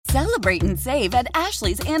Celebrate and save at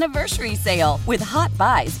Ashley's Anniversary Sale. With Hot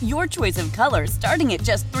Buys, your choice of colors starting at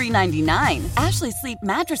just $3.99. Ashley Sleep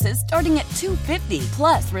mattresses starting at $2.50.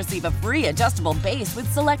 Plus, receive a free adjustable base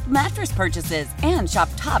with select mattress purchases. And shop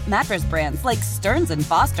top mattress brands like Stearns &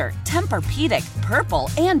 Foster, Tempur-Pedic, Purple,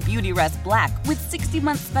 and Beautyrest Black with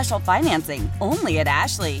 60-month special financing. Only at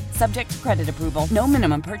Ashley. Subject to credit approval. No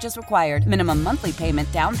minimum purchase required. Minimum monthly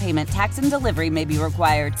payment, down payment, tax, and delivery may be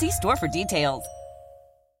required. See store for details.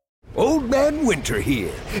 Old Man Winter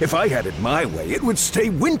here. If I had it my way, it would stay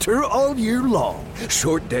winter all year long.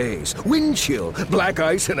 Short days, wind chill, black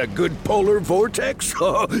ice, and a good polar vortex.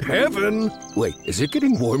 Oh, heaven. Wait, is it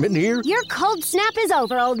getting warm in here? Your cold snap is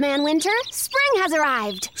over, Old Man Winter. Spring has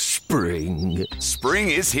arrived. Spring.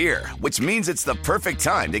 Spring is here, which means it's the perfect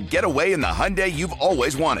time to get away in the Hyundai you've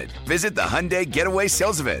always wanted. Visit the Hyundai Getaway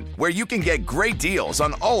Sales Event, where you can get great deals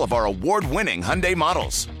on all of our award-winning Hyundai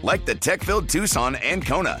models, like the tech-filled Tucson and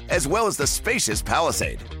Kona, as well as the spacious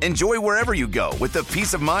Palisade. Enjoy wherever you go with the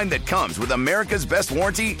peace of mind that comes with America's best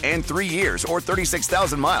warranty and 3 years or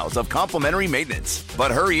 36,000 miles of complimentary maintenance.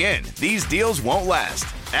 But hurry in, these deals won't last.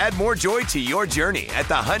 Add more joy to your journey at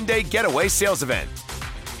the Hyundai Getaway Sales Event.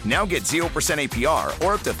 Now get 0% APR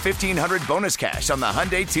or up to $1,500 bonus cash on the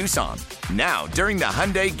Hyundai Tucson. Now, during the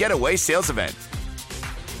Hyundai Getaway Sales Event.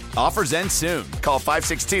 Offers end soon. Call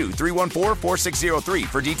 562-314-4603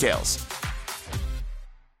 for details.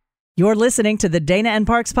 You're listening to the Dana and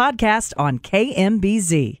Parks podcast on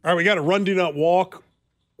KMBZ. All right, we got a Run, Do Not Walk.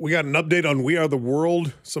 We got an update on We Are the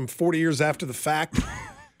World, some 40 years after the fact.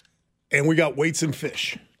 And we got Weights and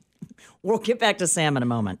Fish. We'll get back to Sam in a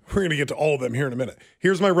moment. We're going to get to all of them here in a minute.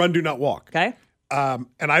 Here's my Run, Do Not Walk. Okay. And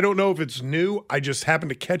I don't know if it's new. I just happened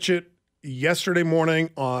to catch it yesterday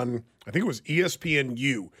morning on, I think it was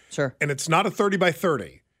ESPNU. Sure. And it's not a 30 by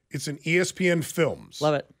 30. It's an ESPN Films.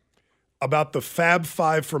 Love it. About the Fab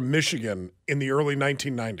Five from Michigan in the early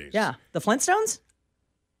 1990s. Yeah. The Flintstones?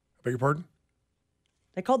 I beg your pardon?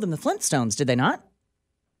 They called them the Flintstones, did they not?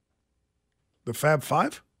 The Fab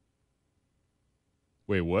Five?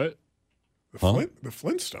 Wait, what? The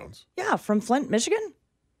Flintstones? Yeah, from Flint, Michigan?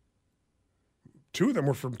 2 of them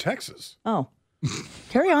were from Texas. Oh.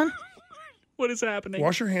 Carry on. What is happening?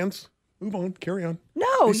 Wash your hands. Move on. Carry on.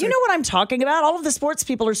 No, you know what I'm talking about. All of the sports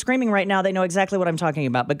people are screaming right now. They know exactly what I'm talking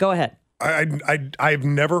about, but go ahead. I've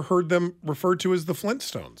never heard them referred to as the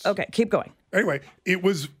Flintstones. Okay, keep going. Anyway, it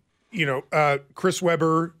was, Chris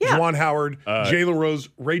Webber, Juwan Howard, Jalen Rose,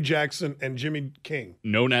 Ray Jackson, and Jimmy King.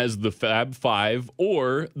 Known as the Fab Five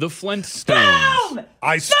or the Flintstones. Boom!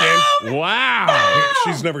 I stand. Wow.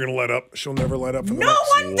 She's never going to let up. She'll never let up. For the No next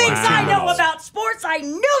one thinks I know about sports. I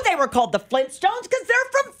knew they were called the Flintstones because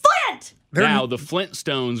they're from Flint. Now, the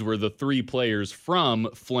Flintstones were the 3 players from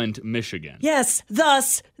Flint, Michigan. Yes,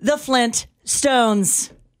 thus the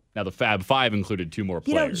Flintstones. Now, the Fab Five included 2 more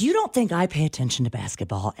players. You don't think I pay attention to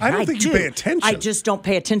basketball. And I don't think you pay attention. I just don't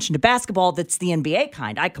pay attention to basketball that's the NBA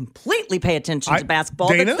kind. I completely pay attention to basketball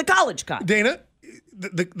that's the college kind. Dana,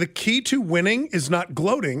 the key to winning is not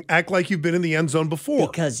gloating. Act like you've been in the end zone before.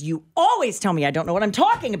 Because you always tell me I don't know what I'm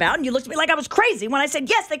talking about, and you looked at me like I was crazy when I said,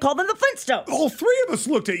 yes, they call them the Flintstones. All 3 of us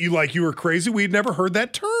looked at you like you were crazy. We'd never heard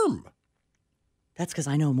that term. That's because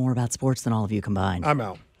I know more about sports than all of you combined. I'm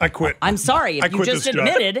out. I quit. I'm sorry if you just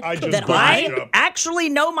admitted that I actually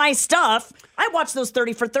know my stuff. I watch those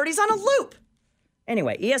 30 for 30s on a loop.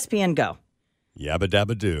 Anyway, ESPN Go. Yabba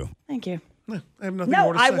dabba do. Thank you. I have nothing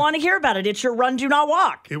more to say. I want to hear about it. It's your Run, Do Not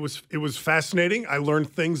Walk. It was fascinating. I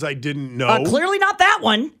learned things I didn't know. Clearly not that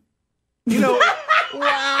one.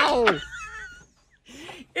 Wow.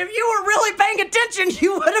 If you were really paying attention,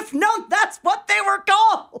 you would have known that's what they were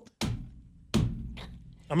called.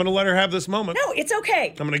 I'm going to let her have this moment. No, it's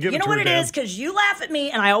okay. I'm going to give it to her, You know what it is? Because you laugh at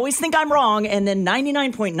me, and I always think I'm wrong, and then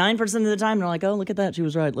 99.9% of the time, they're like, oh, look at that. She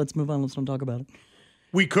was right. Let's move on. Let's don't talk about it.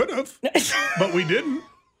 We could have, but we didn't.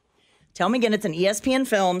 Tell me again, it's an ESPN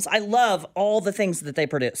Films. I love all the things that they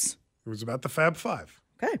produce. It was about the Fab Five.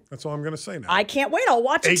 Okay. That's all I'm going to say now. I can't wait. I'll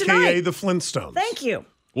watch it tonight. AKA the Flintstones. Thank you.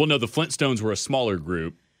 Well, no, the Flintstones were a smaller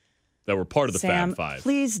group that were part of the Sam, Fab Five.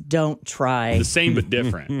 Please don't try. The same but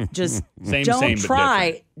different. Just same, don't but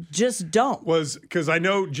try. different. Just don't. Was because I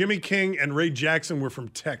know Jimmy King and Ray Jackson were from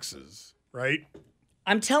Texas, right?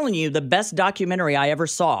 I'm telling you, the best documentary I ever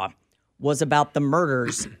saw was about the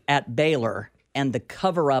murders at Baylor and the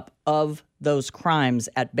cover-up of those crimes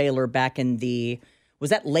at Baylor back in was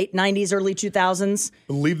that late 90s, early 2000s?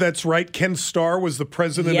 Believe that's right. Ken Starr was the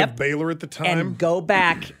president of Baylor at the time. And go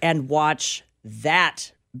back and watch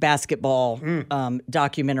that basketball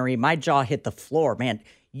documentary. My jaw hit the floor, man.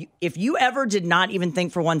 If you ever did not even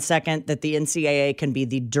think for 1 second that the NCAA can be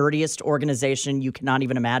the dirtiest organization you cannot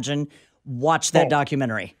even imagine, watch that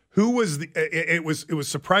documentary. Who was it was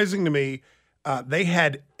surprising to me. They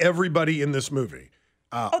had everybody in this movie.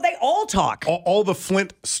 They all talk. All the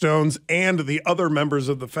Flintstones and the other members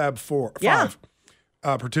of the Fab Five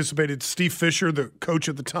participated. Steve Fisher, the coach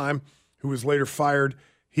at the time, who was later fired,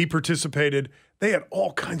 he participated. They had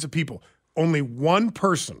all kinds of people. Only one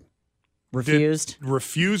person refused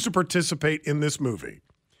to participate in this movie,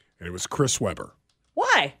 and it was Chris Webber.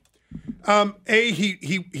 Why?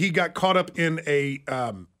 He got caught up in a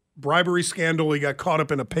bribery scandal. He got caught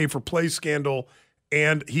up in a pay-for-play scandal,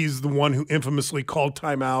 and he's the one who infamously called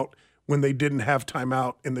timeout when they didn't have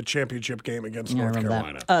timeout in the championship game against North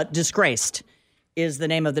Carolina. Disgraced is the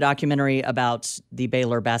name of the documentary about the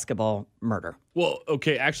Baylor basketball murder. Well,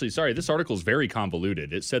 okay, actually, sorry, this article is very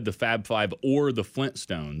convoluted. It said the Fab Five or the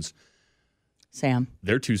Flintstones. Sam,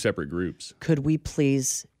 they're two separate groups. Could we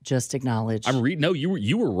please just acknowledge? No,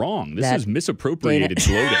 you were wrong. This is misappropriated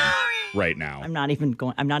gloating right now. I'm not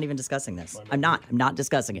even discussing this. I'm not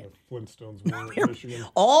discussing it. Flintstones were in Michigan.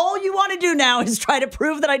 All you want to do now is try to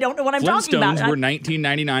prove that I don't know what I'm talking about. Flintstones were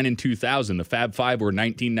 1999 and 2000. The Fab Five were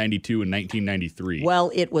 1992 and 1993.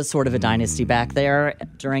 Well, it was sort of a dynasty back there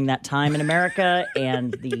during that time in America,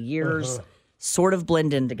 and the years sort of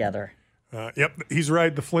blend in together. Yep, he's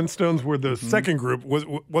right. The Flintstones were the second group.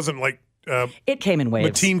 Wasn't like it came in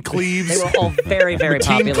waves. Mateen Cleaves. They were all very, very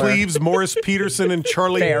popular. Mateen Cleaves, Morris Peterson, and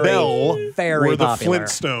Charlie Bell were the popular.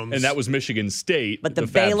 Flintstones. And that was Michigan State. But the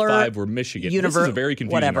Baylor Fab Five were Michigan. This is a very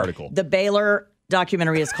confusing article. The Baylor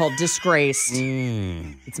documentary is called Disgraced.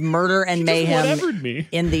 It's murder and mayhem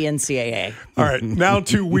in the NCAA. All right, now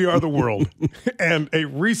to We Are the World. And a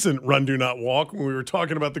recent Run Do Not Walk when we were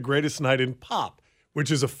talking about the greatest night in pop, which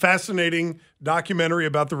is a fascinating documentary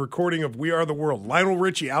about the recording of We Are the World. Lionel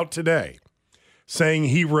Richie out today saying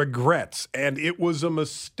he regrets, and it was a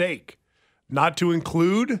mistake not to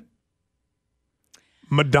include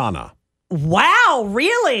Madonna. Wow,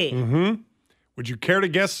 really? Mm-hmm. Would you care to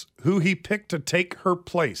guess who he picked to take her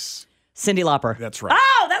place? Cyndi Lauper. That's right.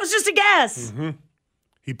 Oh, that was just a guess. Mm-hmm.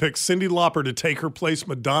 He picked Cyndi Lauper to take her place.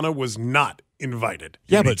 Madonna was not invited.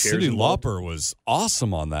 Yeah, but Cyndi Lauper was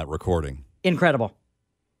awesome on that recording. Incredible.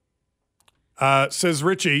 Says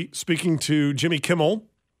Richie, speaking to Jimmy Kimmel,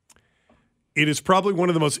 it is probably one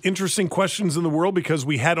of the most interesting questions in the world because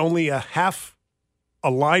we had only a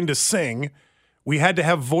line to sing. We had to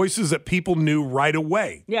have voices that people knew right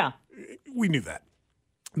away. Yeah. We knew that.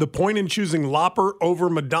 The point in choosing Lauper over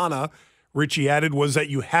Madonna, Richie added, was that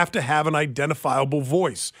you have to have an identifiable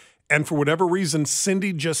voice. And for whatever reason,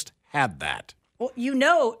 Cyndi just had that. Well,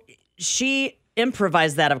 she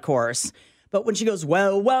improvised that, of course. But when she goes,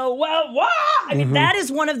 whoa, whoa, whoa, whoa, I mean, that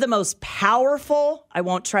is one of the most powerful, I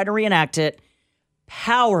won't try to reenact it,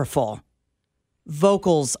 powerful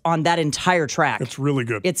vocals on that entire track. It's really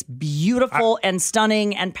good. It's beautiful and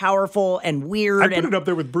stunning and powerful and weird. I'd put it up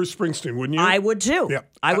there with Bruce Springsteen, wouldn't you? I would too. Yeah.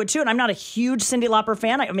 I would too. And I'm not a huge Cyndi Lauper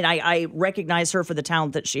fan. I recognize her for the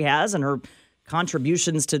talent that she has and her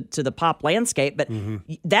contributions to the pop landscape. But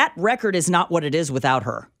that record is not what it is without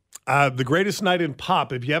her. The Greatest Night in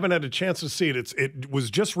Pop, if you haven't had a chance to see it, it was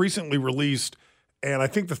just recently released, and I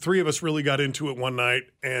think the three of us really got into it one night,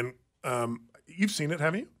 and you've seen it,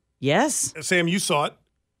 haven't you? Yes. Sam, you saw it.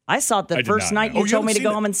 I saw it the first night you told me to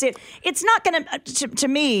go home and see it. It's not going to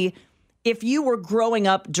me, if you were growing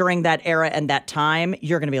up during that era and that time,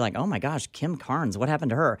 you're going to be like, oh my gosh, Kim Carnes, what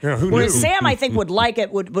happened to her? Yeah, who Whereas knew? Sam, I think, would like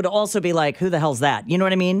it, would also be like, who the hell's that? You know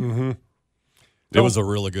what I mean? Mm-hmm. It was a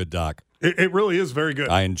really good doc. It really is very good.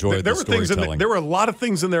 I enjoyed the storytelling. There were a lot of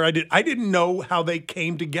things in there I didn't know how they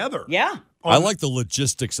came together. Yeah. I like the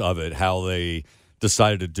logistics of it, how they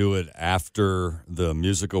decided to do it after the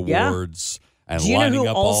music awards and lining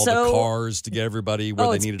up all the cars to get everybody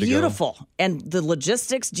where they needed to go. It's beautiful. And the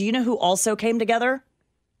logistics, do you know who also came together?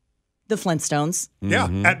 The Flintstones. Yeah,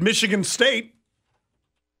 at Michigan State.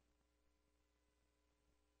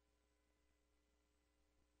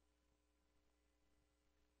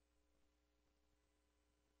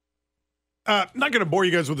 Not going to bore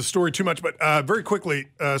you guys with the story too much, but very quickly,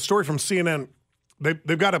 a story from CNN.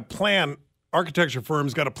 They've got a plan, architecture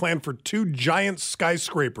firms got a plan for 2 giant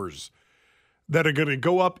skyscrapers that are going to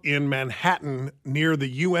go up in Manhattan near the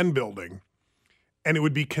UN building, and it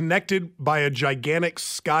would be connected by a gigantic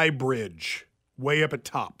sky bridge way up at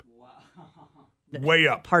top. Wow. Way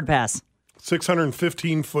up. Hard pass.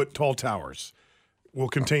 615-foot tall towers. Will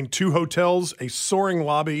contain 2 hotels, a soaring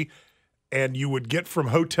lobby, and you would get from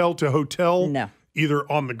hotel to hotel either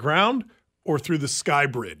on the ground or through the Sky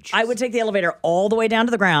Bridge? I would take the elevator all the way down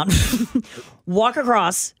to the ground, walk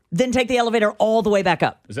across, then take the elevator all the way back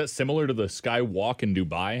up. Is that similar to the Sky Walk in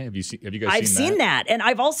Dubai? Have you guys seen that? I've seen that. And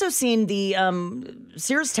I've also seen the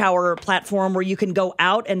Sears Tower platform where you can go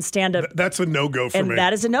out and stand up. That's a no-go for me. And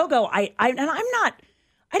that is a no-go. I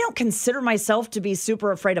don't consider myself to be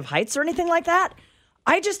super afraid of heights or anything like that.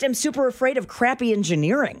 I just am super afraid of crappy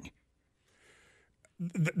engineering.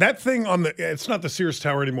 That thing it's not the Sears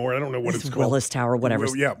Tower anymore. I don't know what it's called. Willis Tower, whatever.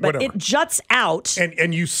 Yeah, but whatever. it juts out.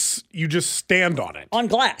 And you just stand on it. On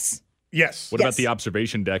glass. Yes. What about the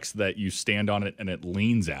observation decks that you stand on it and it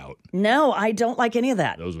leans out? No, I don't like any of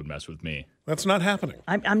that. Those would mess with me. That's not happening.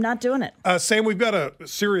 I'm not doing it. Sam, we've got a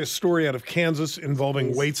serious story out of Kansas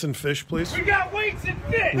involving weights and fish, please. We got weights and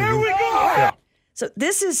fish. There we go. Yeah. So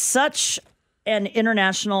this is such an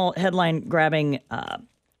international headline-grabbing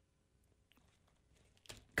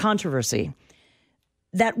controversy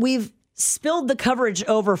that we've spilled the coverage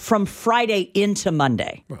over from Friday into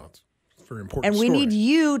Monday. Well, it's a very important and we story. need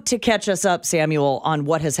you to catch us up, Samuel, on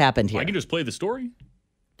what has happened here. I can just play the story.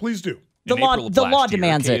 Please do. The law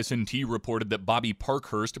demands it. KSNT reported that Bobby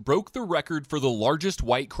Parkhurst broke the record for the largest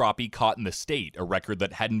white crappie caught in the state, a record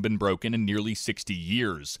that hadn't been broken in nearly 60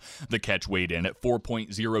 years. The catch weighed in at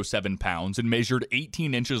 4.07 pounds and measured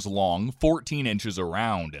 18 inches long, 14 inches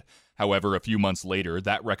around. However, a few months later,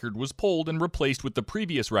 that record was pulled and replaced with the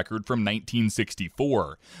previous record from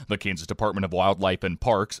 1964. The Kansas Department of Wildlife and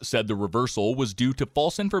Parks said the reversal was due to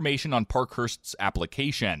false information on Parkhurst's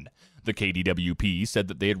application. The KDWP said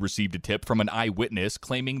that they had received a tip from an eyewitness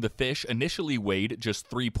claiming the fish initially weighed just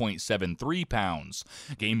 3.73 pounds.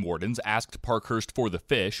 Game wardens asked Parkhurst for the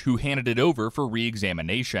fish, who handed it over for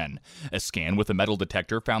re-examination. A scan with a metal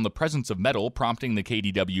detector found the presence of metal, prompting the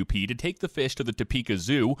KDWP to take the fish to the Topeka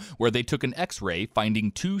Zoo, where they took an x-ray,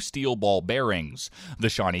 finding 2 steel ball bearings. The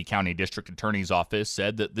Shawnee County District Attorney's Office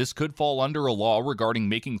said that this could fall under a law regarding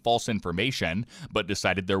making false information, but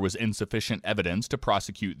decided there was insufficient evidence to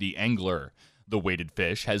prosecute the angler. The weighted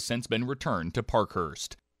fish has since been returned to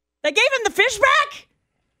Parkhurst. They gave him the fish back?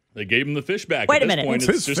 They gave him the fish back. Wait At a this minute. point, It's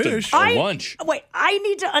it's his just fish. a lunch. Wait, I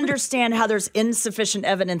need to understand how there's insufficient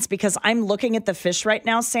evidence because I'm looking at the fish right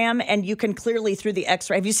now, Sam, and you can clearly through the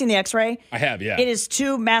x-ray. Have you seen the x-ray? I have, yeah. It is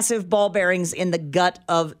 2 massive ball bearings in the gut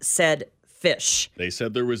of said fish. They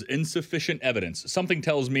said there was insufficient evidence. Something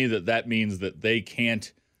tells me that means that they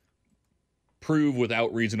can't prove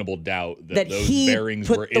without reasonable doubt that those he bearings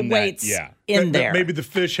put were the in weights that. in That there. maybe the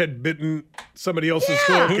fish had bitten somebody else's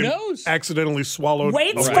Yeah. hook Who and knows? accidentally swallowed.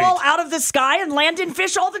 Weights the fall weight. out of the sky and land in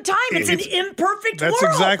fish all the time. It's an imperfect That's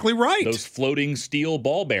world. exactly right. Those floating steel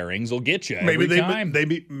ball bearings will get you maybe every time.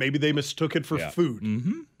 maybe they mistook it for food.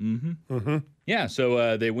 Yeah,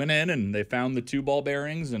 so they went in and they found the 2 ball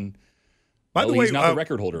bearings, and By the way, he's not the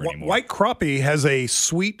record holder anymore. White crappie has a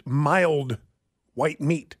sweet, mild white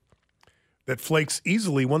meat that flakes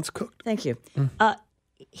easily once cooked. Thank you.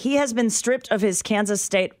 He has been stripped of his Kansas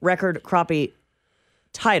State record crappie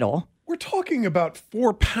title. We're talking about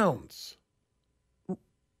 4 pounds.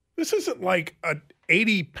 This isn't like an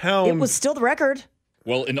 80-pound. It was still the record.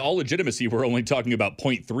 Well, in all legitimacy, we're only talking about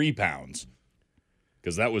 0.3 pounds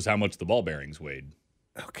because that was how much the ball bearings weighed.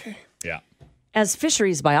 Okay. Yeah. As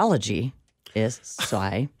fisheries biology is,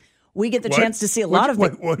 we get the What? chance to see a lot of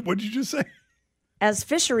big, What did you just say? as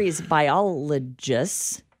fisheries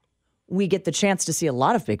biologists, we get the chance to see a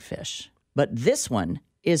lot of big fish. But this one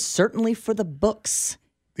is certainly for the books,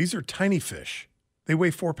 These are tiny fish. They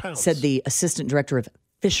weigh 4 pounds. said the assistant director of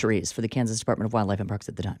fisheries for the Kansas Department of Wildlife and Parks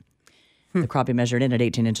at the time. The crappie measured in at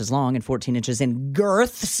 18 inches long and 14 inches in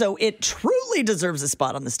girth, so it truly deserves a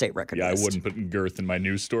spot on the state record Yeah, list. I wouldn't put girth in my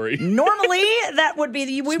news story. Normally, that would be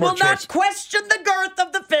we Smart will not choice. question the girth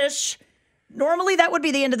of the fish. Normally, that would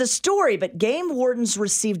be the end of the story, but game wardens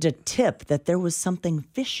received a tip that there was something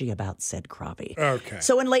fishy about said crappie. Okay.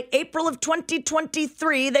 So in late April of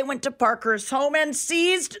 2023, they went to Parker's home and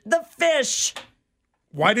seized the fish.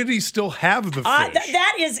 Why did he still have the fish?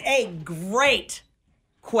 That is a great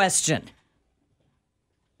question.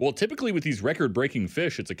 Well, typically with these record-breaking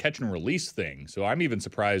fish, it's a catch and release thing. So I'm even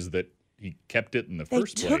surprised that he kept it in the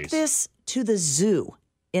first They place. took this to the zoo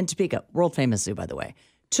in Topeka, world famous zoo, by the way.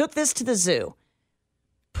 Took this to the zoo,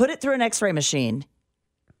 put it through an x-ray machine,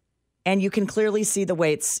 and you can clearly see the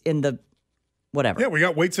weights in the whatever. Yeah, we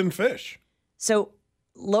got weights and fish. So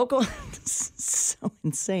local, so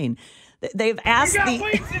insane. They've asked There we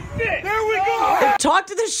go. they've talked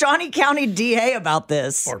to the Shawnee County DA about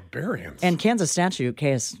this. Barbarians. And Kansas statute,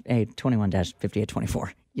 KSA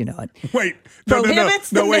 21-5824. You know it. Wait,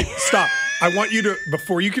 Prohibits no, the wait, ma- stop. I want you to,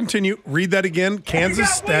 before you continue, read that again.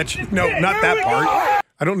 Kansas statute. No, not that part.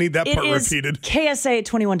 I don't need that part repeated. KSA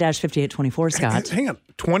 21-5824, Scott. Hang on.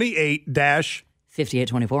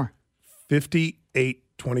 28-5824.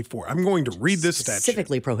 5824. I'm going to read this statute.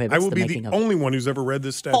 Specifically prohibits I will the be making the of only one who's ever read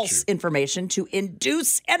this statute. false information to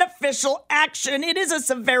induce an official action. It is a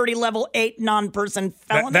severity level 8 non-person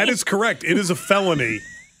felony. That is correct. It is a felony.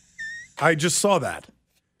 I just saw that.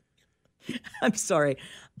 I'm sorry.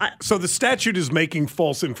 So the statute is making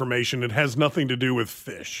false information. It has nothing to do with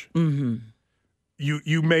fish. Mm-hmm.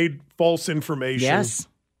 You made false information. Yes.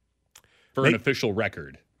 For an official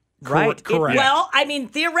record. Right. Correct. Well, I mean,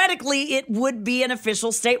 theoretically, it would be an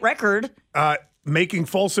official state record. Making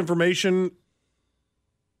false information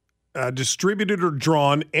distributed or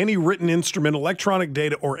drawn, any written instrument, electronic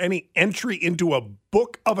data, or any entry into a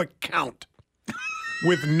book of account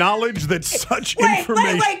with knowledge that such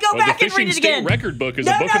information... Wait, go back and read it again. The Fishing State Record Book is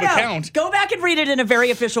a book of account. Go back and read it in a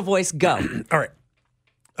very official voice. Go. All right.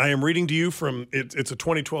 I am reading to you from, it's a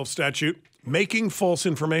 2012 statute, making false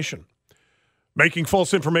information. Making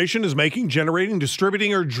false information is making, generating,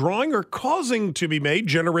 distributing, or drawing, or causing to be made,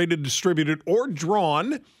 generated, distributed, or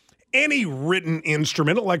drawn any written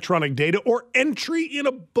instrument, electronic data, or entry in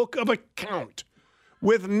a book of account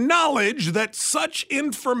with knowledge that such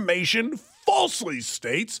information falsely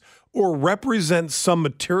states or represents some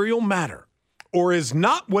material matter or is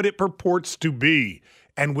not what it purports to be,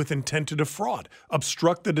 and with intent to defraud,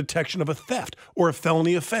 obstruct the detection of a theft or a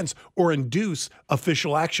felony offense, or induce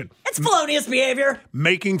official action. It's felonious behavior.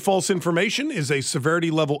 Making false information is a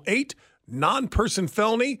severity level 8 non-person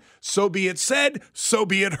felony. So be it said, so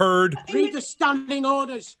be it heard. Read the standing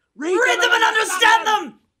orders. Read them and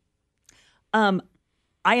understand them.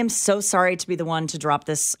 I am so sorry to be the one to drop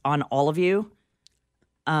this on all of you.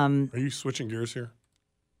 Are you switching gears here?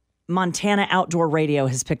 Montana Outdoor Radio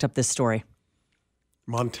has picked up this story.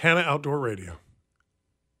 Montana Outdoor Radio.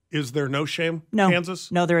 Is there no shame? No.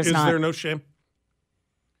 Kansas? No, there is not. Is there no shame?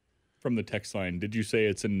 From the text line, did you say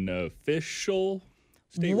it's an official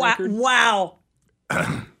state Wow. record? Wow.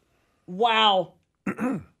 Wow. We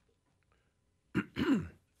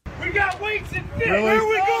got weights and fish. Really? Here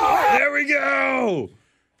we go. There we go.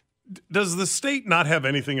 Does the state not have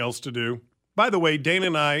anything else to do? By the way, Dana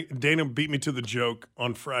beat me to the joke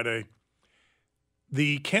on Friday.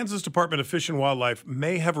 The Kansas Department of Fish and Wildlife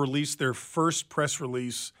may have released their first press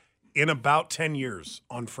release in about 10 years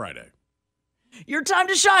on Friday. Your time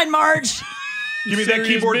to shine, Marge. Give me that Serious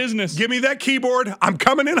keyboard. business. Give me that keyboard. I'm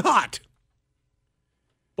coming in hot.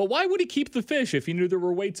 But why would he keep the fish if he knew there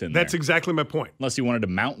were weights in there? That's exactly my point. Unless he wanted to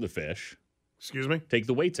mount the fish. Excuse me? Take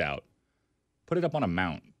the weights out. Put it up on a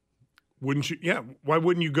mount. Wouldn't you? Yeah. Why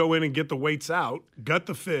wouldn't you go in and get the weights out, gut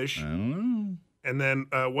the fish, I don't know. and then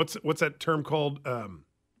what's that term called?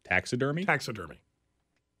 Taxidermy? Taxidermy.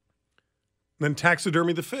 Then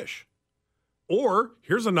taxidermy the fish. Or,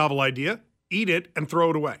 here's a novel idea, eat it and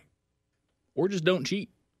throw it away. Or just don't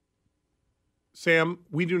cheat. Sam,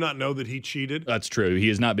 we do not know that he cheated. That's true. He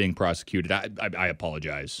is not being prosecuted. I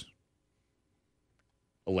apologize.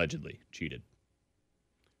 Allegedly cheated.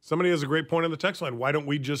 Somebody has a great point on the text line. Why don't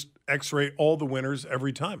we just x-ray all the winners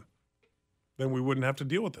every time? Then we wouldn't have to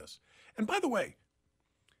deal with this. And by the way,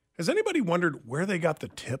 has anybody wondered where they got the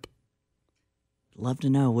tip? Love to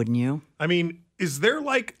know, wouldn't you? I mean, is there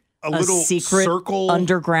like a little secret circle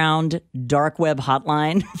underground dark web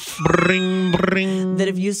hotline bring, bring, that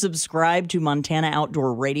if you subscribe to Montana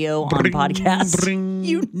Outdoor Radio on podcast,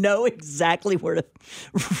 you know exactly where to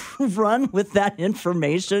run with that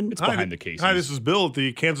information? It's behind the cases. Hi, this is Bill at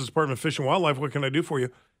the Kansas Department of Fish and Wildlife. What can I do for you?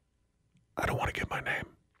 I don't want to give my name,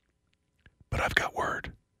 but I've got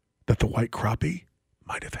word that the white crappie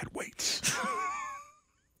might have had weights.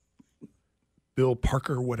 Bill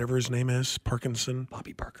Parker, whatever his name is, Parkinson.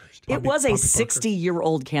 Bobby Parkhurst. It was a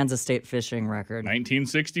 60-year-old Kansas State fishing record.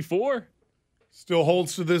 1964. Still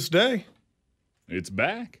holds to this day. It's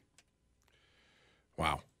back.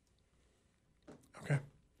 Wow. Okay.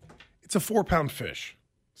 It's a 4-pound fish.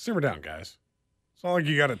 Simmer down, guys. It's not like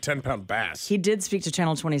you got a 10-pound bass. He did speak to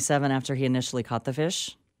Channel 27 after he initially caught the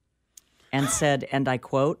fish and said, and I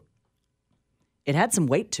quote, "It had some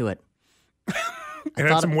weight to it. It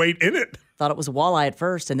had some weight in it. Thought it was a walleye at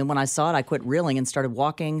first, and then when I saw it, I quit reeling and started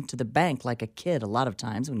walking to the bank like a kid. A lot of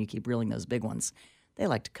times when you keep reeling those big ones, they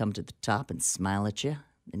like to come to the top and smile at you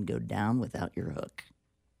and go down without your hook."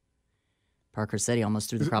 Parker said he almost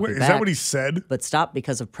threw the crappie back. Is that what he said? But stopped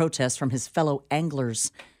because of protests from his fellow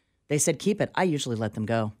anglers. They said, "Keep it. I usually let them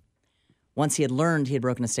go." Once he had learned he had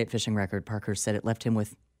broken a state fishing record, Parker said it left him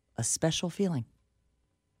with a special feeling.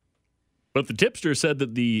 But the tipster said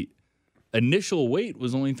that the initial weight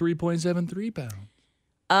was only 3.73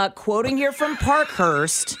 pounds. Quoting here from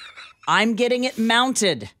Parkhurst, I'm getting it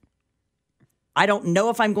mounted. I don't know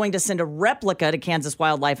if I'm going to send a replica to Kansas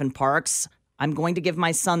Wildlife and Parks. I'm going to give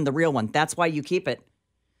my son the real one. That's why you keep it.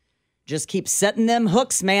 Just keep setting them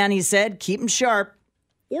hooks, man, he said. Keep them sharp.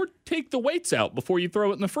 Or take the weights out before you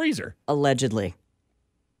throw it in the freezer. Allegedly.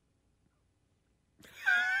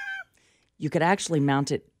 You could actually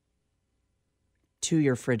mount it to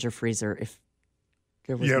your fridge or freezer if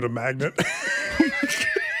there was... You had a magnet?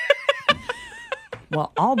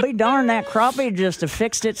 Well, I'll be darned, that crappie just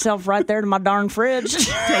affixed itself right there to my darn fridge.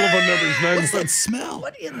 Telephone numbers, 9 What's that smell?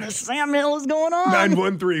 What in the Sam Hill is going on?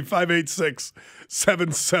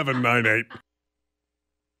 913-586-7798.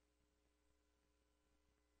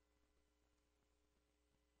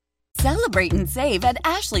 Celebrate and save at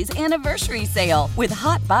Ashley's Anniversary Sale. With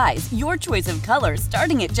Hot Buys, your choice of colors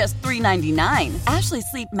starting at just $3.99. Ashley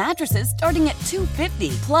Sleep mattresses starting at $2.50.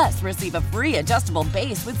 Plus, receive a free adjustable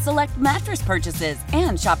base with select mattress purchases.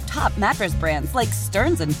 And shop top mattress brands like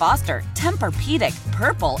Stearns & Foster, Tempur-Pedic,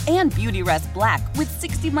 Purple, and Beautyrest Black with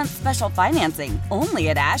 60-month special financing. Only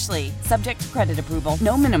at Ashley. Subject to credit approval.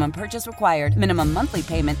 No minimum purchase required. Minimum monthly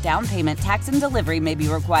payment, down payment, tax, and delivery may be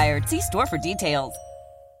required. See store for details.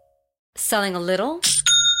 Selling a little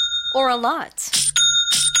or a lot?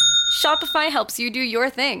 Shopify helps you do your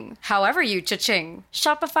thing, however you cha-ching.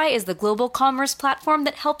 Shopify is the global commerce platform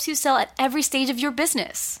that helps you sell at every stage of your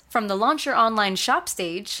business. From the launch your online shop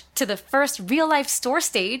stage, to the first real-life store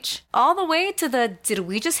stage, all the way to the did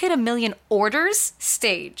we just hit 1 million orders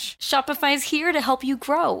stage. Shopify's here to help you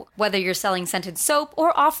grow. Whether you're selling scented soap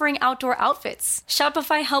or offering outdoor outfits,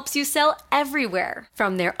 Shopify helps you sell everywhere.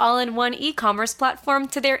 From their all-in-one e-commerce platform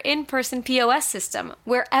to their in-person POS system.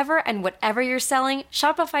 Wherever and whatever you're selling,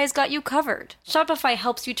 Shopify's got you covered. Shopify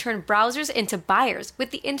helps you turn browsers into buyers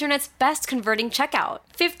with the internet's best converting checkout.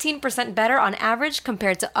 15% better on average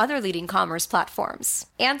compared to other leading commerce platforms.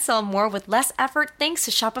 And sell more with less effort thanks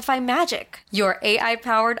to Shopify Magic, your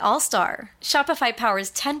AI-powered all-star. Shopify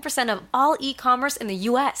powers 10% of all e-commerce in the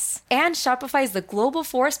U.S. And Shopify is the global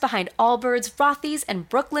force behind Allbirds, Rothy's, and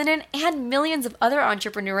Brooklinen, and millions of other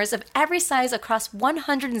entrepreneurs of every size across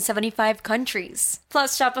 175 countries.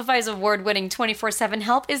 Plus, Shopify's award-winning 24/7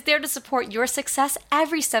 help is there to support your success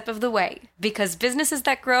every step of the way. Because businesses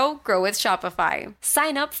that grow, grow with Shopify.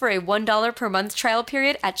 Sign up for a $1 per month trial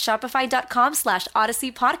period at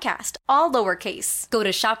shopify.com/Odyssey Podcast, all lowercase. Go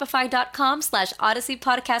to shopify.com/Odyssey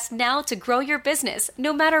Podcast now to grow your business,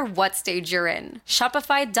 no matter what stage you're in.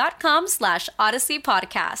 Shopify.com/Odyssey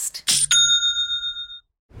Podcast.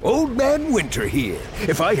 Old Man Winter here.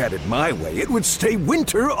 If I had it my way, it would stay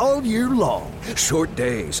winter all year long. Short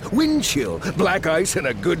days, wind chill, black ice, and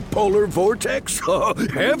a good polar vortex. Oh,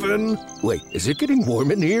 heaven. Wait, is it getting warm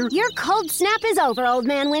in here? Your cold snap is over, Old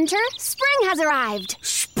Man Winter. Spring has arrived.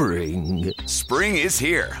 Spring. Spring is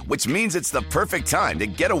here, which means it's the perfect time to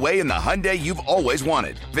get away in the Hyundai you've always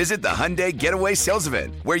wanted. Visit the Hyundai Getaway Sales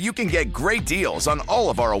Event, where you can get great deals on all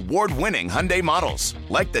of our award-winning Hyundai models,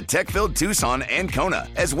 like the tech-filled Tucson and Kona,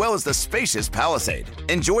 as well as the spacious Palisade.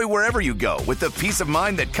 Enjoy wherever you go with the peace of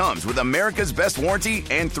mind that comes with America's best warranty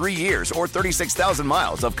and 3 years or 36,000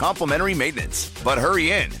 miles of complimentary maintenance. But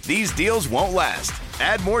hurry in, these deals won't last.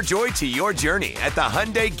 Add more joy to your journey at the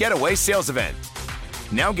Hyundai Getaway Sales Event.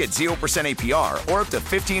 Now get 0% APR or up to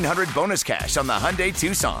 $1,500 bonus cash on the Hyundai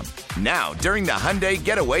Tucson. Now, during the Hyundai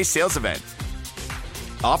Getaway Sales Event.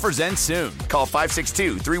 Offers end soon. Call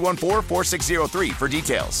 562-314-4603 for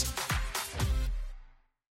details.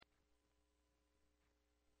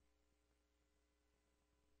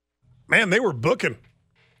 Man, they were booking.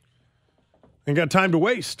 Ain't got time to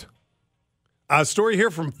waste. A story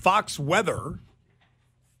here from Fox Weather.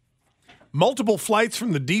 Multiple flights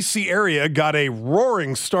from the D.C. area got a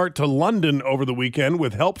roaring start to London over the weekend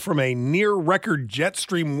with help from a near-record jet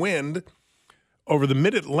stream wind over the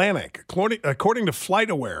mid-Atlantic. According to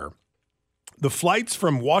FlightAware, the flights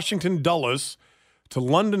from Washington Dulles to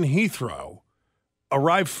London Heathrow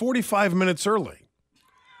arrived 45 minutes early.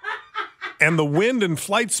 And the wind and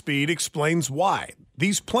flight speed explains why.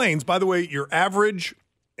 These planes, by the way, your average,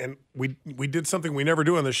 and we did something we never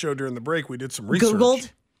do on the show during the break. We did some research.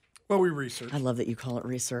 Googled? Well, we researched. I love that you call it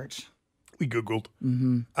research. We Googled.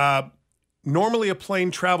 Mm-hmm. Normally, a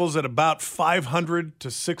plane travels at about 500 to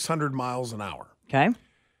 600 miles an hour. Okay.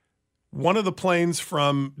 One of the planes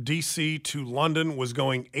from D.C. to London was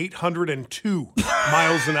going 802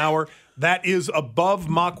 miles an hour. That is above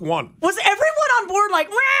Mach 1. Was everyone on board like,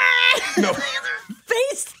 no.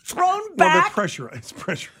 face thrown back? Well, the pressure. It's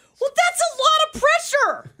pressure. Well, that's a lot of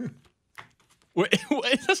pressure. Wait,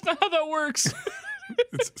 that's not how that works.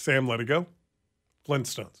 It's Sam, let it go.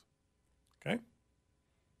 Flintstones. Okay.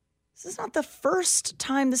 This is not the first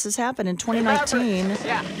time this has happened in 2019.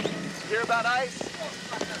 Yeah. Hear about ice?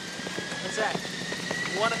 What's that?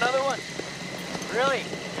 You want another one? Really?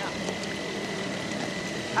 Yeah.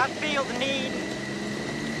 I feel the need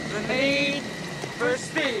for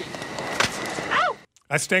speed. Ow!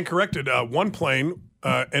 I stand corrected. One plane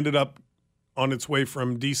ended up on its way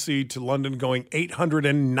from D.C. to London going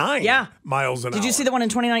 809 miles an hour. Did you see the one in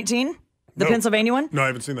 2019? The Pennsylvania one? No, I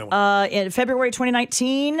haven't seen that one. In February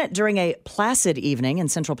 2019, during a placid evening in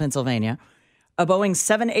central Pennsylvania, a Boeing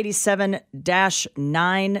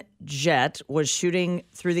 787-9 jet was shooting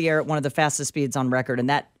through the air at one of the fastest speeds on record, and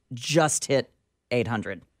that just hit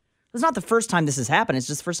 800. It's not the first time this has happened. It's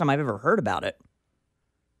just the first time I've ever heard about it.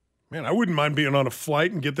 Man, I wouldn't mind being on a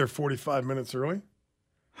flight and get there 45 minutes early.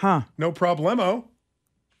 Huh. No problemo.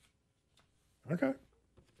 Okay.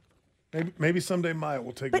 Maybe someday Maya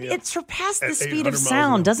will take me up. But it surpassed the speed of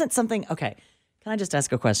sound. Doesn't something... Okay. Can I just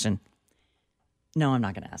ask a question? No, I'm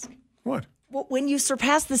not going to ask. What? Well, when you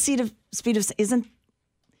surpass the speed of... Isn't...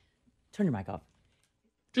 Turn your mic off.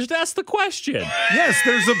 Just ask the question. Yes,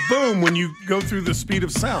 there's a boom when you go through the speed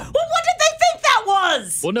of sound. Well, what did they think that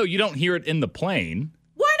was? Well, no, you don't hear it in the plane.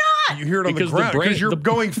 Why not? You hear it on the ground because you're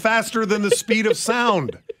going faster than the speed of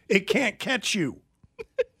sound. It can't catch you.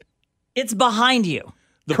 It's behind you.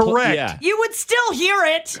 Correct. Yeah. You would still hear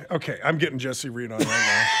it. Okay, I'm getting Jesse Reed on right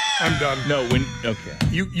now. I'm done. No, okay.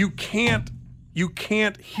 You can't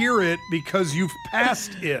hear it because you've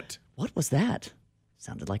passed it. What was that?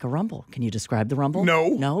 Sounded like a rumble. Can you describe the rumble? No.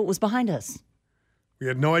 No, it was behind us. We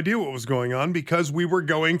had no idea what was going on because we were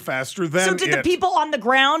going faster than So did the people on the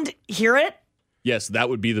ground hear it? Yes, that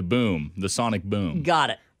would be the boom, the sonic boom.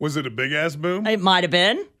 Got it. Was it a big ass boom? It might have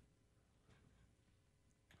been.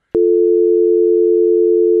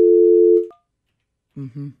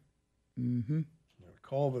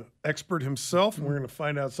 Call the expert himself, and we're going to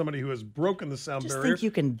find out somebody who has broken the sound Just barrier. think you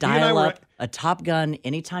can dial up a Top Gun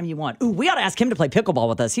anytime you want. Ooh, we ought to ask him to play pickleball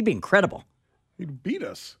with us. He'd be incredible. He'd beat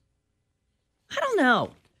us. I don't know.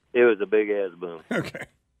 It was a big ass boom. Okay.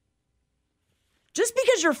 Just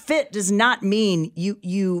because you're fit does not mean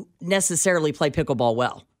you necessarily play pickleball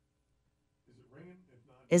well.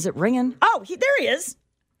 Is it ringing? Oh, there he is.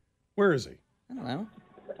 Where is he? I don't know.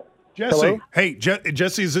 Jesse. Hello? Hey,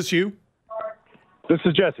 Jesse, is this you? This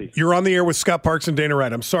is Jesse. You're on the air with Scott Parks and Dana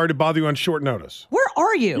Wright. I'm sorry to bother you on short notice. Where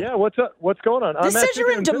are you? Yeah, what's up? What's going on? This says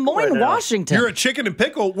you're in Des Moines, Washington. You're at Chicken and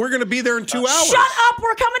Pickle. We're going to be there in 2 hours. Shut up.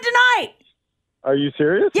 We're coming tonight. Are you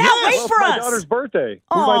serious? Yeah, Yes. wait for my us. daughter's birthday. It's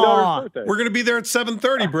Aw. my daughter's birthday. We're going to be there at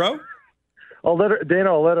 7:30, bro. I'll let her,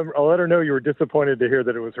 Dana. I'll let her know you were disappointed to hear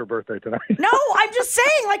that it was her birthday tonight. No, I'm just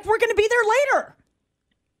saying, like, we're going to be there later.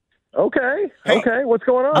 Okay. Hey. Okay. What's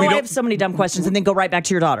going on? Oh, I have so many dumb questions, and then go right back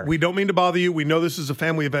to your daughter. We don't mean to bother you. We know this is a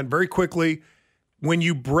family event. Very quickly, when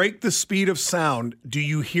you break the speed of sound, do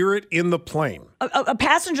you hear it in the plane? A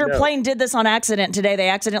passenger plane did this on accident today. They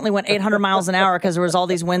accidentally went 800 miles an hour because there was all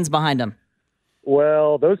these winds behind them.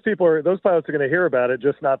 Well, those pilots are going to hear about it,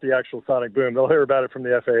 just not the actual sonic boom. They'll hear about it from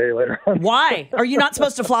the FAA later on. Why? Are you not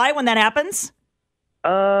supposed to fly when that happens?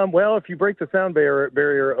 Well, if you break the sound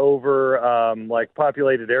barrier over like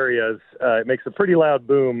populated areas, it makes a pretty loud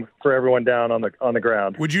boom for everyone down on the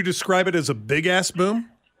ground. Would you describe it as a big ass boom?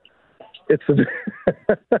 It's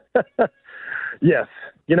a yes.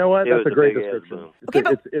 You know what? That's a great description. Okay,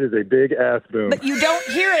 but it is a big ass boom. But you don't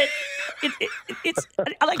hear it. It's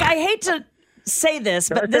like, I hate to say this,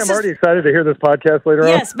 but I'm already excited to hear this podcast later on.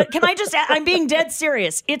 Yes, but can I just I'm being dead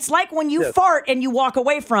serious. It's like when you fart and you walk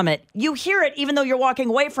away from it. You hear it even though you're walking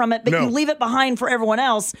away from it, but you leave it behind for everyone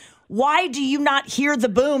else. Why do you not hear the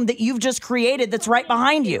boom that you've just created that's right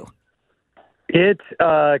behind you? It's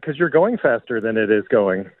because you're going faster than it is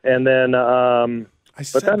going. And then,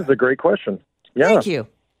 but that is a great question. Yeah. Thank you.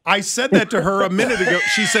 I said that to her a minute ago.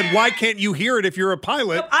 She said, why can't you hear it if you're a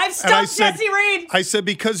pilot? I've stumped Jesse Reed. I said,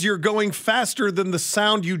 because you're going faster than the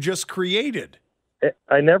sound you just created.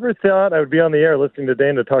 I never thought I would be on the air listening to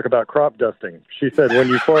Dana talk about crop dusting. She said, when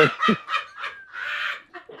you fly, it's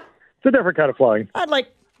a different kind of flying. I'd like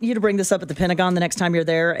you to bring this up at the Pentagon the next time you're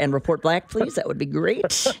there and report back, please. That would be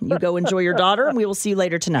great. You go enjoy your daughter, and we will see you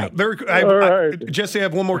later tonight. Jesse, I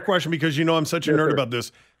have one more question because you know I'm such a nerd about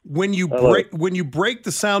this. When you break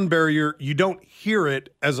the sound barrier, you don't hear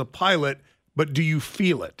it as a pilot, but do you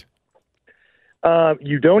feel it?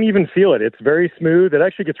 You don't even feel it. It's very smooth. It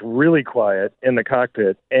actually gets really quiet in the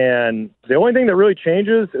cockpit. And the only thing that really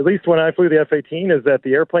changes, at least when I flew the F-18, is that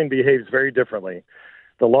the airplane behaves very differently.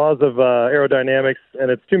 The laws of aerodynamics, and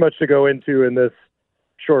it's too much to go into in this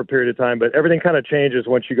short period of time, but everything kind of changes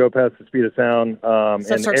once you go past the speed of sound, So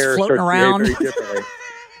it and starts air floating starts around. to behave very differently.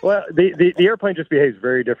 Well, the airplane just behaves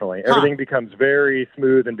very differently. Everything becomes very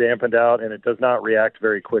smooth and dampened out, and it does not react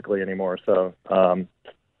very quickly anymore. So,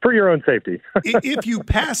 for your own safety. If you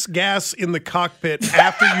pass gas in the cockpit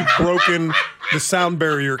after you've broken the sound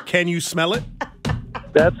barrier, can you smell it?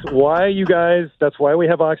 That's why we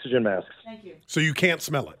have oxygen masks. Thank you. So you can't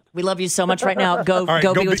smell it. We love you so much right now. Go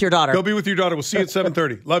be with your daughter. Go be with your daughter. We'll see you at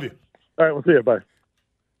 7:30. Love you. All right, we'll see you. Bye.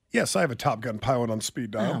 Yes, I have a Top Gun pilot on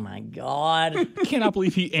speed dial. Oh, my God. I cannot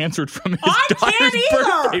believe he answered from his daughter's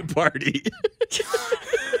birthday party.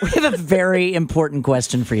 We have a very important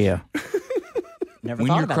question for you. Never when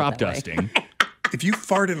thought you're about crop it that way. dusting, if you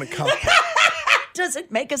fart in the cockpit, does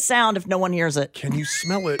it make a sound if no one hears it? Can you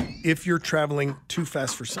smell it if you're traveling too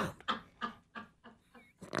fast for sound?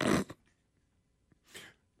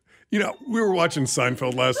 You know, we were watching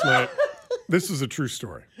Seinfeld last night. This is a true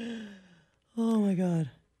story. Oh, my God.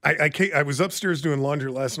 I was upstairs doing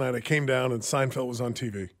laundry last night. I came down and Seinfeld was on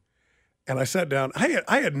TV. And I sat down. I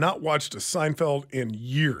had not watched a Seinfeld in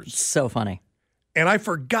years. So funny. And I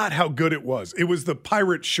forgot how good it was. It was the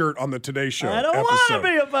pirate shirt on the Today Show I don't want to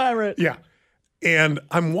be a pirate. Yeah. And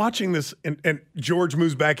I'm watching this, and George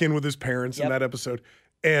moves back in with his parents in that episode.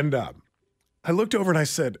 And I looked over and I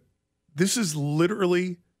said, this is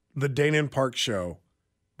literally the Dana and Park Show,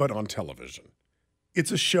 but on television.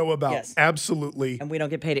 It's a show about absolutely And we don't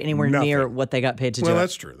get paid anywhere nothing. near what they got paid to do. Well, it.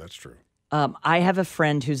 that's true. That's true. I have a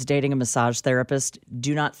friend who's dating a massage therapist.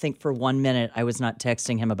 Do not think for 1 minute I was not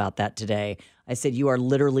texting him about that today. I said, you are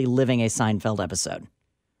literally living a Seinfeld episode.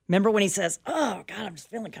 Remember when he says, oh, God, I'm just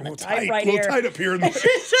feeling kind of tight right here. A little tight up here.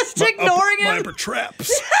 She's just ignoring him. My upper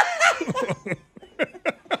traps.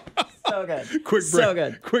 So good. Quick break. So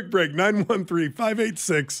good. Quick break.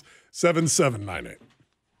 913-586-7798.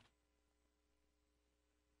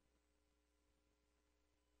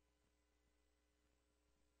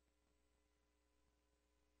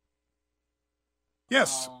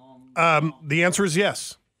 Yes. The answer is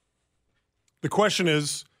yes. The question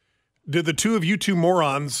is, did the two of you two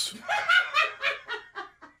morons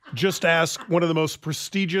just ask one of the most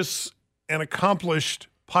prestigious and accomplished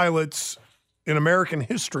pilots in American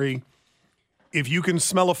history if you can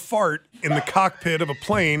smell a fart in the cockpit of a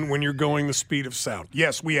plane when you're going the speed of sound?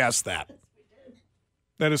 Yes, we asked that.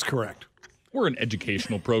 That is correct. we're an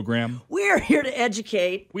educational program. We're here to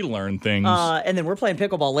educate. We learn things. And then we're playing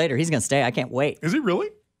pickleball later. He's going to stay. I can't wait. Is he really?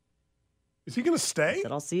 Is he going to stay? I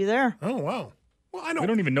said, I'll see you there. Oh, wow. Well, we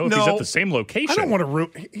don't even know if he's at the same location. I don't want to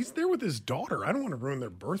ruin. He's there with his daughter. I don't want to ruin their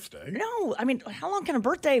birthday. No, I mean, how long can a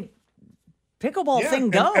birthday pickleball thing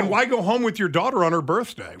go? And why go home with your daughter on her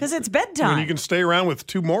birthday? Because it's bedtime. When you can stay around with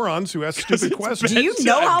two morons who ask stupid questions. Do you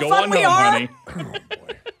know how fun we are? Honey.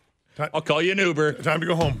 I'll call you an Uber. Time to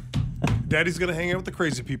go home. Daddy's going to hang out with the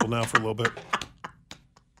crazy people now for a little bit.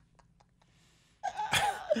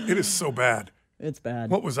 It is so bad. It's bad.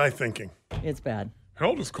 What was I thinking? It's bad.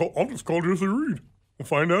 I'll just call Jesse Reed. We'll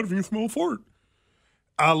find out if you can smell a fart.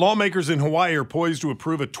 Lawmakers in Hawaii are poised to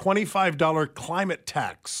approve a $25 climate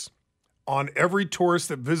tax on every tourist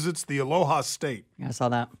that visits the Aloha State. Yeah, I saw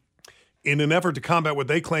that. In an effort to combat what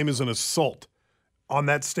they claim is an assault on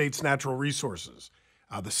that state's natural resources.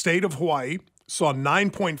 The state of Hawaii saw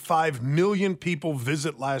 9.5 million people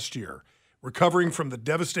visit last year, recovering from the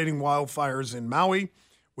devastating wildfires in Maui,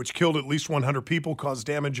 which killed at least 100 people, caused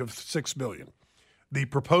damage of $6 billion. The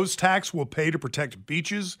proposed tax will pay to protect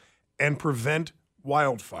beaches and prevent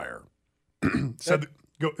wildfire, said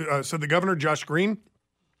the governor, Josh Green,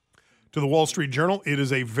 to the Wall Street Journal. It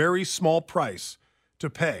is a very small price to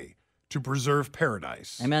pay to preserve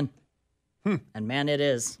paradise. Amen. And man, it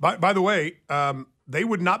is. By the way, they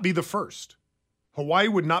would not be the first. Hawaii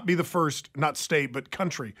would not be the first, not state, but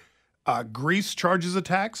country. Greece charges a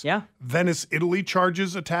tax. Yeah. Venice, Italy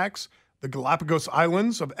charges a tax. The Galapagos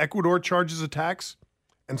Islands of Ecuador charges a tax.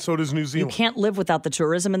 And so does New Zealand. You can't live without the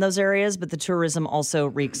tourism in those areas, but the tourism also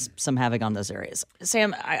wreaks some havoc on those areas.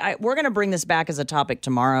 Sam, we're going to bring this back as a topic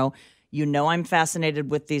tomorrow. You know I'm fascinated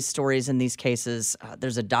with these stories and these cases.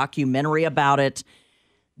 There's a documentary about it.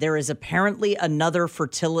 There is apparently another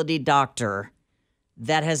fertility doctor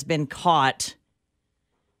that has been caught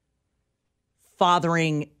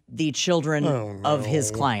fathering the children of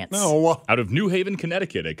his clients. Out of New Haven,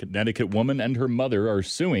 Connecticut, a Connecticut woman and her mother are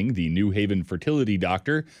suing the New Haven fertility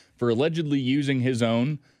doctor for allegedly using his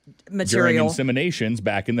own material during inseminations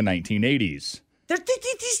back in the 1980s.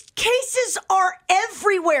 These cases are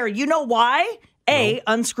everywhere. You know why? A,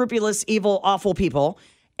 unscrupulous, evil, awful people.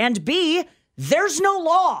 And B, there's no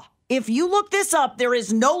law. If you look this up, there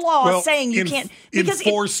is no law saying you can't. Because in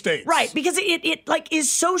 4 states. Right, because it like is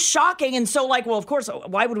so shocking and so like, well, of course,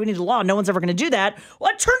 why would we need a law? No one's ever going to do that.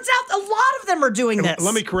 Well, it turns out a lot of them are doing this.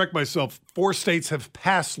 Let me correct myself. 4 states have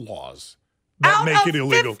passed laws that make it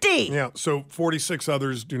illegal. 50. Yeah, so 46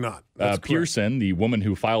 others do not. Pearson, the woman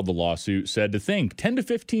who filed the lawsuit, said to think 10 to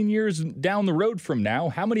 15 years down the road from now,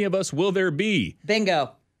 how many of us will there be?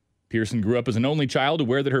 Bingo. Pearson grew up as an only child,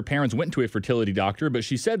 aware that her parents went to a fertility doctor, but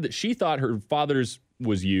she said that she thought her father's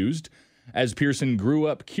was used. As Pearson grew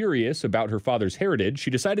up curious about her father's heritage, she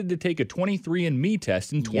decided to take a 23andMe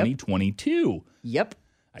test in 2022. Yep.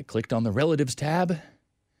 I clicked on the relatives tab.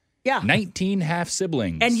 Yeah. 19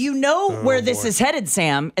 half-siblings. And you know where this is headed,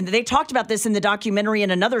 Sam. And they talked about this in the documentary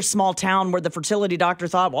in another small town where the fertility doctor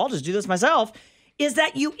thought, well, I'll just do this myself. Is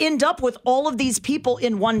that you end up with all of these people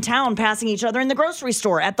in one town passing each other in the grocery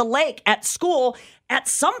store, at the lake, at school. At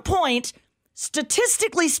some point,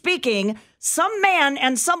 statistically speaking, some man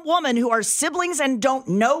and some woman who are siblings and don't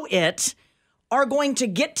know it are going to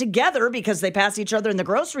get together because they pass each other in the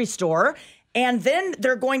grocery store. And then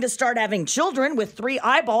they're going to start having children with 3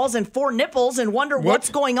 eyeballs and 4 nipples and wonder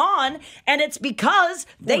what's going on. And it's because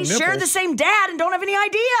they share the same dad and don't have any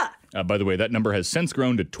idea. By the way, that number has since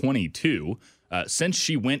grown to 22. Since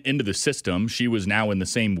she went into the system, she was now in the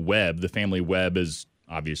same web, the family web, as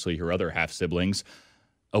obviously her other half-siblings.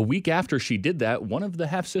 A week after she did that, one of the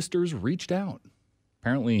half-sisters reached out.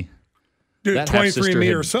 Apparently, that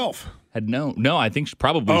 23andMe herself. Had known. No, I think she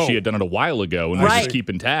had done it a while ago and was just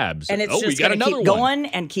keeping tabs. And it's just going to keep going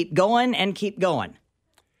and keep going and keep going.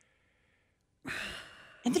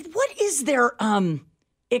 And then what is their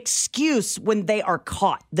excuse when they are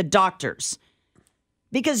caught, the doctors?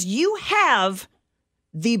 Because you have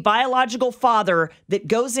the biological father that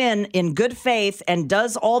goes in good faith and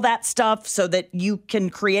does all that stuff so that you can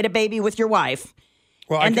create a baby with your wife.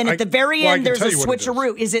 Well, and then at the very end, there's a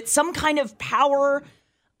switcheroo. Is it some kind of power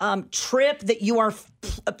trip that you are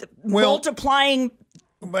multiplying,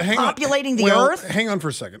 populating the earth? Hang on for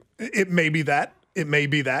a second. It may be that. It may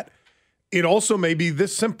be that. It also may be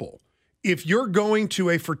this simple. If you're going to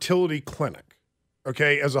a fertility clinic,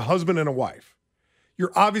 okay, as a husband and a wife,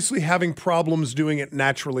 you're obviously having problems doing it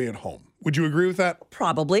naturally at home. Would you agree with that?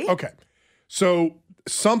 Probably. Okay. So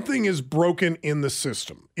something is broken in the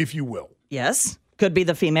system, if you will. Yes. Could be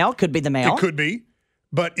the female, could be the male. It could be.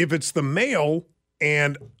 But if it's the male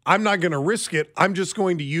and I'm not going to risk it, I'm just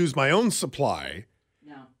going to use my own supply.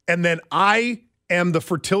 No. And then I am the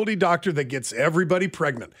fertility doctor that gets everybody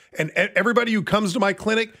pregnant. And everybody who comes to my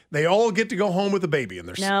clinic, they all get to go home with a baby in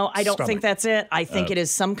their stomach. No, I don't think that's it. I think it is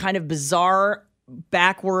some kind of bizarre,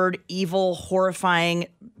 backward, evil, horrifying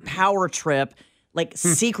power trip, like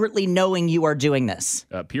secretly knowing you are doing this.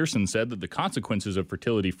 Pearson said that the consequences of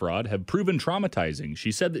fertility fraud have proven traumatizing.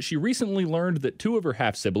 She said that she recently learned that 2 of her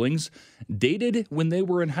half-siblings dated when they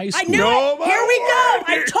were in high school. I knew it! Here we go!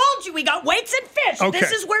 I told you, we got weights and fish. Okay.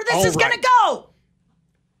 This is where this is going to go.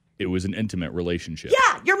 It was an intimate relationship.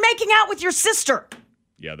 Yeah, you're making out with your sister.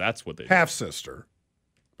 Yeah, that's what they did. Half-sister.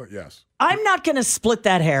 But yes. I'm not going to split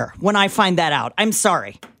that hair when I find that out. I'm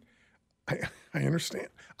sorry. I understand.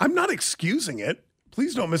 I'm not excusing it.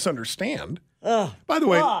 Please don't misunderstand. By the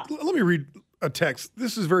way, let me read a text.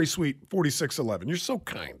 This is very sweet, 4611. You're so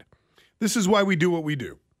kind. This is why we do what we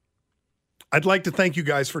do. I'd like to thank you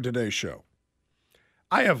guys for today's show.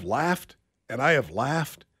 I have laughed, and I have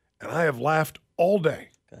laughed, and I have laughed all day.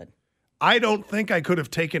 Good. I don't think I could have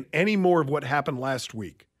taken any more of what happened last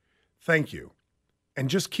week. Thank you. And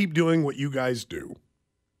just keep doing what you guys do.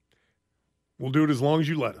 We'll do it as long as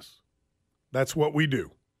you let us. That's what we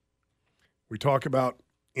do. We talk about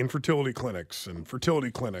infertility clinics, and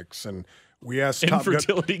we ask Top Gun.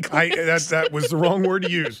 Infertility clinics. That was the wrong word to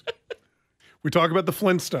use. We talk about the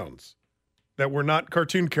Flintstones, that were not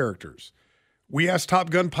cartoon characters. We ask Top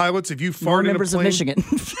Gun pilots, if you fart in a plane, of Michigan.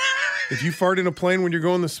 if you fart in a plane when you're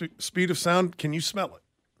going the speed of sound, can you smell it?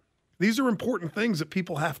 These are important things that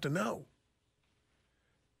people have to know.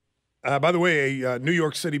 By the way, a New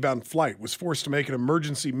York City-bound flight was forced to make an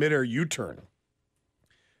emergency midair U-turn.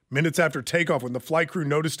 Minutes after takeoff, when the flight crew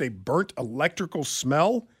noticed a burnt electrical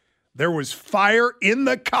smell, there was fire in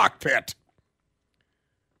the cockpit.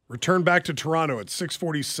 Returned back to Toronto at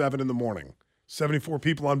 6:47 in the morning. 74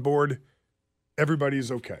 people on board. Everybody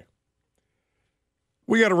is okay.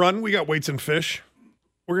 We got to run. We got weights and fish.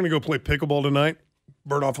 We're going to go play pickleball tonight,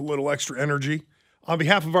 burn off a little extra energy. On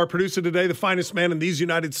behalf of our producer today, the finest man in these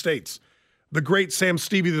United States, the great Sam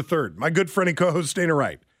Stevie III, my good friend and co-host Dana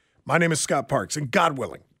Wright. My name is Scott Parks, and God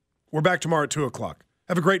willing, we're back tomorrow at 2 o'clock.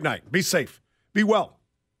 Have a great night. Be safe. Be well.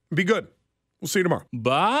 Be good. We'll see you tomorrow.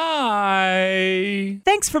 Bye.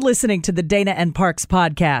 Thanks for listening to the Dana and Parks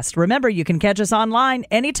podcast. Remember, you can catch us online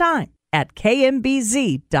anytime at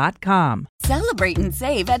kmbz.com. Celebrate and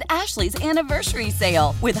save at Ashley's Anniversary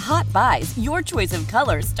Sale. With Hot Buys, your choice of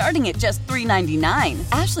colors starting at just $3.99.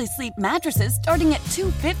 Ashley Sleep mattresses starting at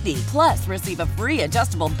 $2.50. Plus, receive a free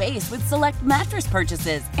adjustable base with select mattress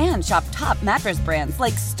purchases. And shop top mattress brands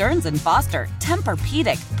like Stearns & Foster,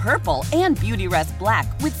 Tempur-Pedic, Purple, and Beautyrest Black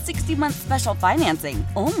with 60-month special financing.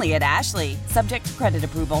 Only at Ashley. Subject to credit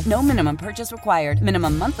approval. No minimum purchase required.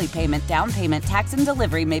 Minimum monthly payment, down payment, tax, and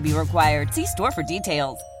delivery may be required. See store for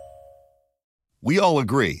details. We all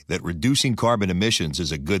agree that reducing carbon emissions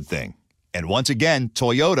is a good thing. And once again,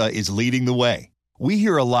 Toyota is leading the way. We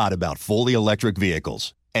hear a lot about fully electric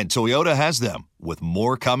vehicles, and Toyota has them, with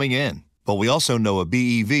more coming in. But we also know a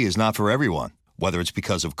BEV is not for everyone, whether it's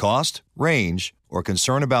because of cost, range, or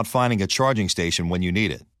concern about finding a charging station when you need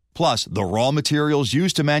it. Plus, the raw materials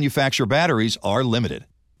used to manufacture batteries are limited.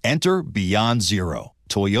 Enter Beyond Zero,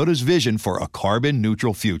 Toyota's vision for a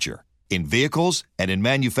carbon-neutral future. In vehicles and in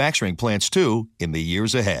manufacturing plants, too, in the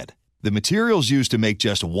years ahead. The materials used to make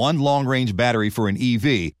just one long-range battery for an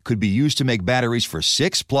EV could be used to make batteries for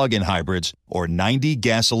 6 plug-in hybrids or 90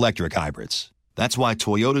 gas-electric hybrids. That's why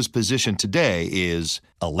Toyota's position today is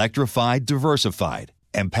electrified, diversified,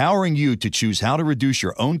 empowering you to choose how to reduce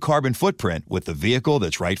your own carbon footprint with the vehicle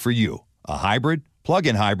that's right for you, a hybrid,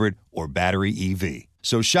 plug-in hybrid, or battery EV.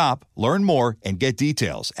 So shop, learn more, and get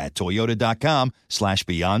details at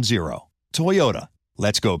toyota.com/beyond zero. Toyota,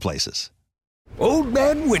 let's go places. Old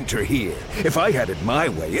Man Winter here. If I had it my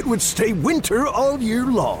way, it would stay winter all year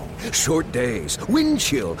long. Short days, wind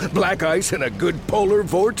chill, black ice, and a good polar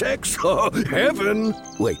vortex. Oh, heaven.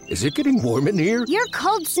 Wait, is it getting warm in here? Your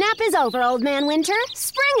cold snap is over, Old Man Winter.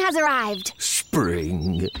 Spring has arrived.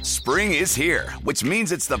 Spring. Spring is here, which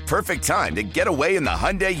means it's the perfect time to get away in the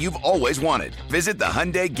Hyundai you've always wanted. Visit the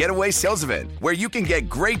Hyundai Getaway Sales Event, where you can get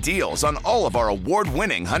great deals on all of our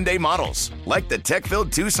award-winning Hyundai models, like the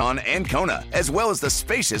tech-filled Tucson and Kona, as well as the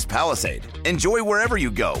spacious Palisade. Enjoy wherever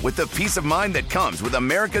you go with the peace of mind that comes with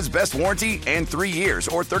America's best warranty and 3 years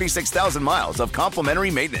or 36,000 miles of complimentary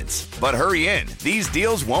maintenance. But hurry in, these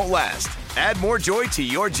deals won't last. Add more joy to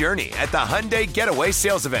your journey at the Hyundai Getaway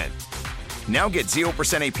Sales Event. Now get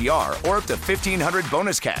 0% APR or up to $1,500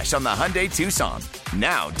 bonus cash on the Hyundai Tucson.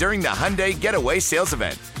 Now, during the Hyundai Getaway Sales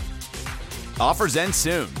Event. Offers end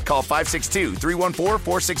soon. Call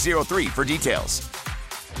 562-314-4603 for details.